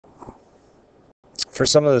For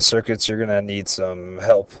some of the circuits, you're going to need some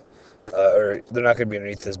help, or they're not going to be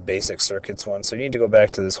underneath this basic circuits one. So you need to go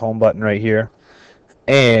back to this home button right here,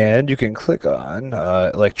 and you can click on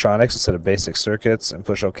electronics instead of basic circuits and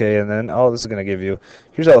push OK, and then all this is going to give you,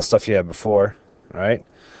 here's all the stuff you had before, all right?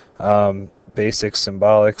 Basic,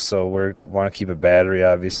 symbolic, so we want to keep a battery,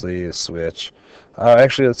 obviously, a switch.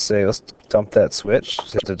 Actually, let's dump that switch,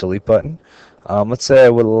 just hit the delete button. Let's say I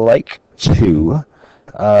would like to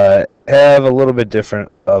have a little bit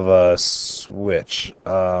different of a switch.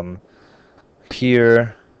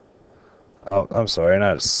 Here, oh, I'm sorry,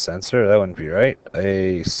 not a sensor, that wouldn't be right.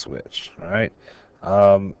 A switch, all right?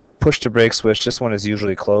 Push to break switch, this one is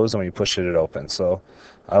usually closed, and when you push it, it opens. So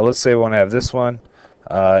let's say I want to have this one,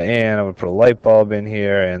 and I'm going to put a light bulb in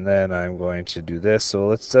here, and then I'm going to do this. So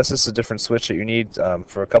that's just a different switch that you need.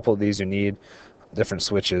 For a couple of these, you need different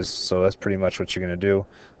switches, so that's pretty much what you're going to do.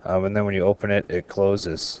 And then when you open it, it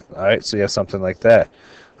closes. All right, so you have something like that.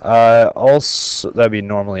 Also, that'd be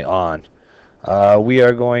normally on. We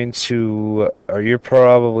are going to, or you're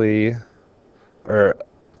probably, or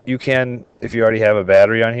you can, if you already have a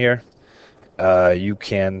battery on here, you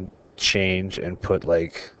can change and put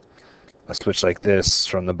like a switch like this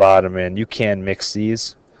from the bottom in. You can mix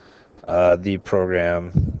these. The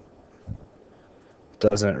program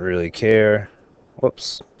doesn't really care.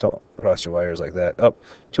 Whoops, don't cross your wires like that. Oh,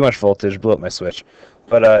 too much voltage, blew up my switch.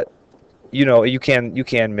 But you know, you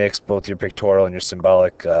can mix both your pictorial and your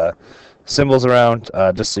symbolic symbols around.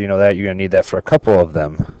 Just so you know that you're gonna need that for a couple of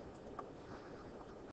them.